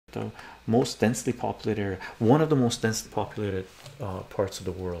the most densely populated area, one of the most densely populated parts of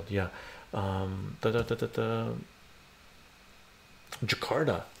the world. Yeah.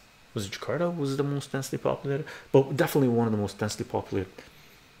 Jakarta, was it Jakarta was the most densely populated, but definitely one of the most densely populated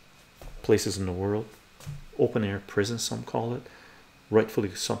places in the world. Open air prison, some call it.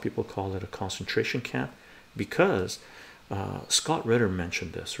 Rightfully, some people call it a concentration camp, because Scott Ritter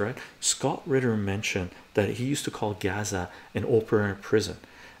mentioned this, right? Scott Ritter mentioned that he used to call Gaza an open air prison,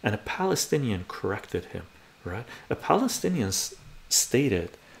 and a Palestinian corrected him, right? A Palestinian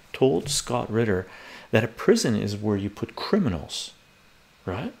told Scott Ritter that a prison is where you put criminals,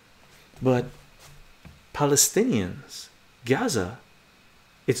 right? But Palestinians, Gaza,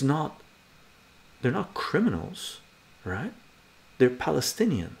 it's not, they're not criminals, right? They're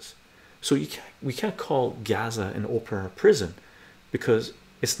Palestinians. So we can't call Gaza an open air prison, because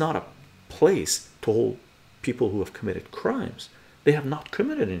it's not a place to hold people who have committed crimes. They have not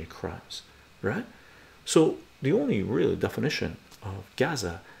committed any crimes, right? So the only real definition of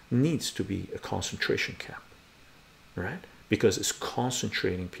Gaza needs to be a concentration camp, right? Because it's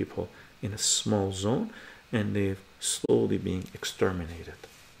concentrating people in a small zone, and they've slowly being exterminated,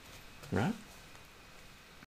 right?